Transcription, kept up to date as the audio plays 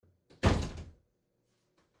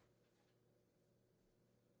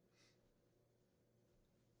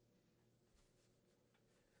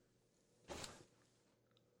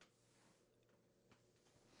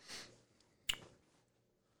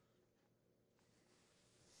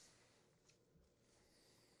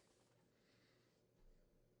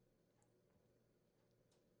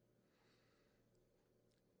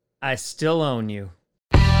I still own you.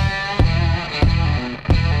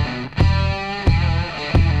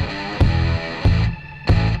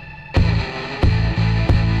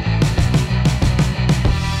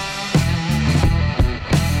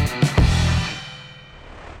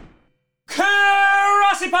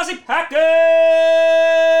 Posse Packer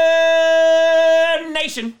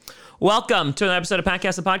Nation. Welcome to another episode of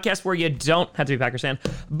Packcast, the podcast where you don't have to be a Packers fan,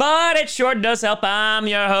 but it sure does help. I'm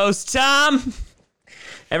your host, Tom.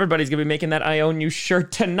 Everybody's going to be making that I Own You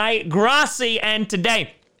shirt tonight, Grossi, and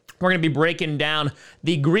today we're going to be breaking down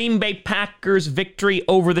the Green Bay Packers victory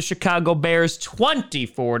over the Chicago Bears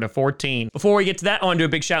 24-14. Before we get to that, I want to do a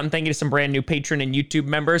big shout and thank you to some brand new Patreon and YouTube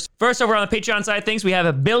members. First, over on the Patreon side of things, we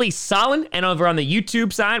have Billy Solon, and over on the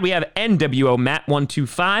YouTube side, we have NWO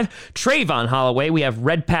Matt125, Trayvon Holloway, we have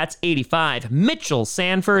Red Pats 85, Mitchell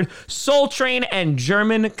Sanford, Soul Train, and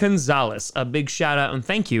German Gonzalez. A big shout out and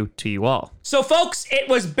thank you to you all. So, folks, it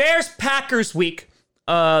was Bears-Packers week,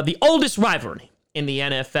 the oldest rivalry in the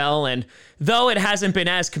NFL, and though it hasn't been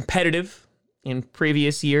as competitive in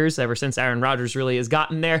previous years, ever since Aaron Rodgers really has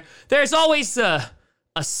gotten there, there's always a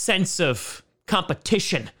sense of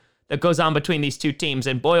competition that goes on between these two teams,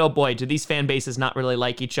 and boy, oh boy, do these fan bases not really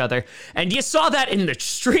like each other. And you saw that in the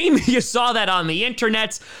stream, you saw that on the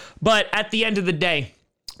internet, but at the end of the day,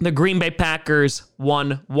 the Green Bay Packers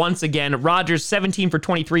won once again. Rodgers, 17 for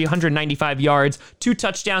 23, 195 yards, 2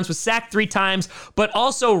 touchdowns, was sacked 3 times, but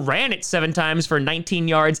also ran it 7 times for 19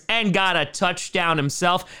 yards and got a touchdown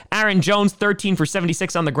himself. Aaron Jones, 13 for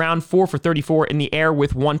 76 on the ground, 4 for 34 in the air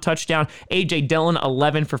with 1 touchdown. A.J. Dillon,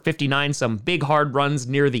 11 for 59, some big hard runs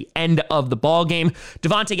near the end of the ball game.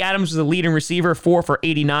 Davante Adams was the leading receiver, 4 for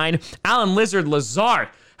 89. Allen Lazard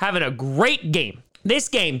having a great game. This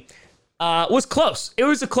game was close. It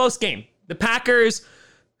was a close game. The Packers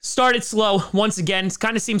started slow once again. It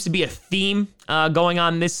kind of seems to be a theme going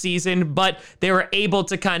on this season, but they were able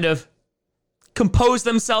to kind of compose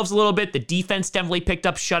themselves a little bit. The defense definitely picked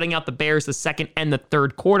up, shutting out the Bears the second and the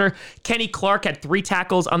third quarter. Kenny Clark had 3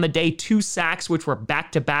 tackles on the day, 2 sacks, which were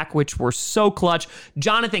back-to-back, which were so clutch.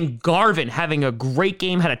 Jonathan Garvin having a great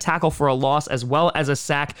game, had a tackle for a loss as well as a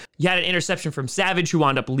sack. You had an interception from Savage, who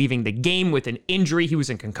wound up leaving the game with an injury. He was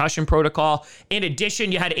in concussion protocol. In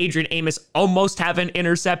addition, you had Adrian Amos almost have an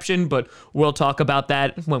interception, but we'll talk about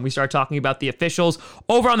that when we start talking about the officials.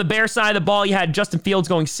 Over on the Bears side of the ball, you had Justin Fields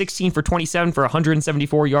going 16 for 27 for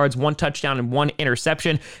 174 yards, 1 touchdown, and 1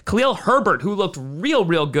 interception. Khalil Herbert, who looked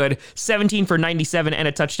real good, 17 for 97 and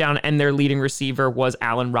a touchdown, and their leading receiver was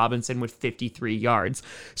Allen Robinson with 53 yards.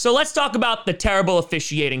 So let's talk about the terrible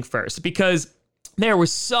officiating first, because there were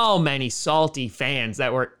so many salty fans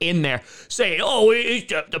that were in there saying, oh,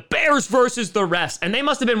 it's the Bears versus the refs. And they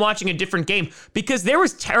must have been watching a different game because there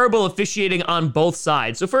was terrible officiating on both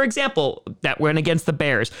sides. So, for example, that went against the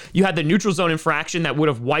Bears. You had the neutral zone infraction that would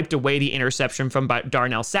have wiped away the interception from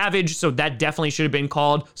Darnell Savage. So that definitely should have been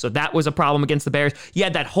called. So that was a problem against the Bears. You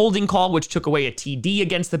had that holding call, which took away a TD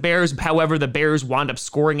against the Bears. However, the Bears wound up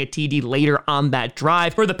scoring a TD later on that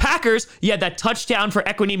drive. For the Packers, you had that touchdown for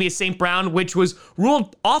Equanimeous St. Brown, which was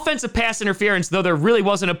ruled offensive pass interference, though there really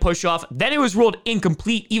wasn't a push-off. Then it was ruled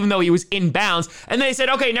incomplete, even though he was in bounds. And then they said,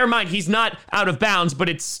 okay, never mind, he's not out of bounds, but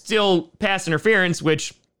it's still pass interference,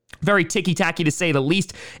 which very ticky-tacky to say the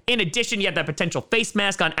least. In addition, you had that potential face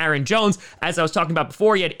mask on Aaron Jones. As I was talking about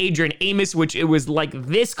before, you had Adrian Amos, which it was like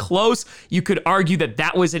this close. You could argue that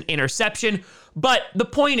that was an interception. But the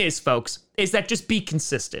point is, folks, is that just be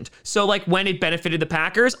consistent. So like when it benefited the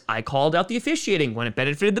Packers, I called out the officiating. When it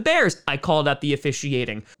benefited the Bears, I called out the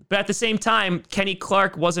officiating. But at the same time, Kenny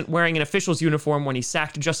Clark wasn't wearing an official's uniform when he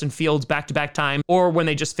sacked Justin Fields back-to-back time or when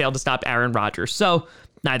they just failed to stop Aaron Rodgers. So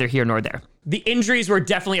neither here nor there. The injuries were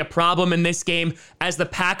definitely a problem in this game, as the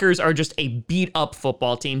Packers are just a beat-up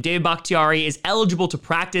football team. David Bakhtiari is eligible to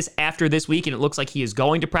practice after this week, and it looks like he is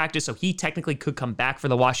going to practice, so he technically could come back for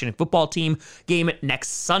the Washington football team game next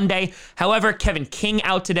Sunday. However, Kevin King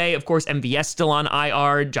out today. Of course, MVS still on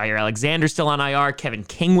IR. Jair Alexander still on IR. Kevin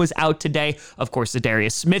King was out today. Of course,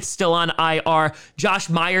 Zadarius Smith still on IR. Josh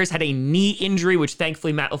Myers had a knee injury, which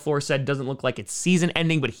thankfully Matt LaFleur said doesn't look like it's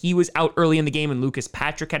season-ending, but he was out early in the game, and Lucas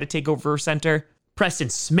Patrick had to take over for center. Preston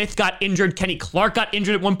Smith got injured. Kenny Clark got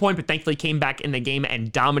injured at one point, but thankfully came back in the game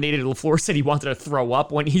and dominated. LaFleur said he wanted to throw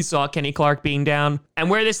up when he saw Kenny Clark being down. And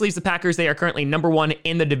where this leaves the Packers, they are currently number 1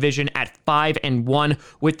 in the division at 5-1,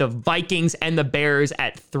 with the Vikings and the Bears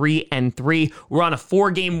at 3-3. We're on a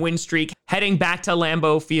 4-game win streak, heading back to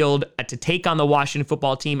Lambeau Field to take on the Washington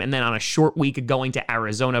football team, and then on a short week going to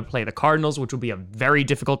Arizona to play the Cardinals, which will be a very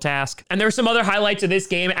difficult task. And there are some other highlights of this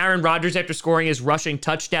game. Aaron Rodgers, after scoring his rushing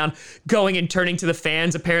touchdown, going and turning to the the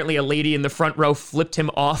fans, apparently a lady in the front row flipped him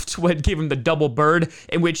off gave him the double bird,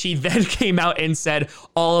 in which he then came out and said,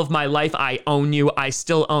 all of my life, I own you. I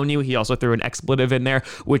still own you. He also threw an expletive in there,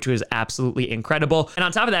 which was absolutely incredible. And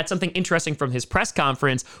on top of that, something interesting from his press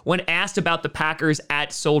conference, when asked about the Packers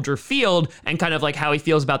at Soldier Field and kind of like how he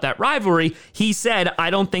feels about that rivalry, he said, I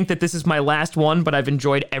don't think that this is my last one, but I've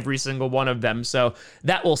enjoyed every single one of them. So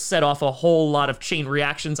that will set off a whole lot of chain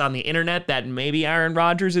reactions on the internet that maybe Aaron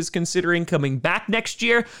Rodgers is considering coming back next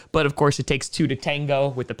year. But of course, it takes two to tango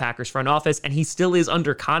with the Packers front office, and he still is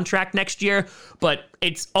under contract next year, but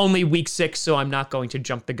it's only week 6, so I'm not going to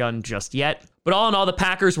jump the gun just yet. But all in all, the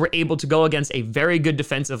Packers were able to go against a very good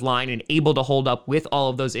defensive line and able to hold up with all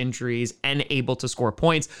of those injuries and able to score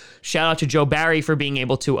points. Shout out to Joe Barry for being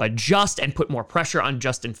able to adjust and put more pressure on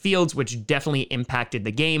Justin Fields, which definitely impacted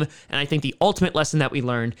the game. And I think the ultimate lesson that we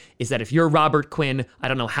learned is that if you're Robert Quinn, I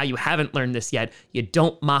don't know how you haven't learned this yet, you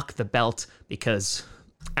don't mock the belt, because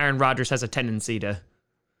Aaron Rodgers has a tendency to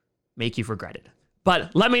make you regret it.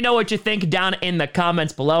 But let me know what you think down in the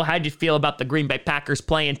comments below. How do you feel about the Green Bay Packers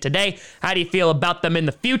playing today? How do you feel about them in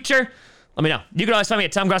the future? Let me know. You can always find me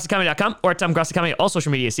at TomGrossiComedy.com or at TomGrossiComedy at all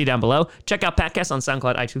social media. See down below. Check out podcasts on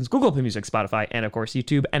SoundCloud, iTunes, Google Play Music, Spotify, and of course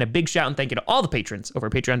YouTube. And a big shout and thank you to all the patrons over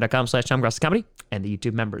at patreon.com/TomGrossiComedy and the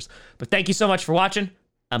YouTube members. But thank you so much for watching.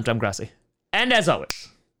 I'm Tom Grossi. And as always,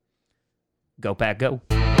 go Pack, go.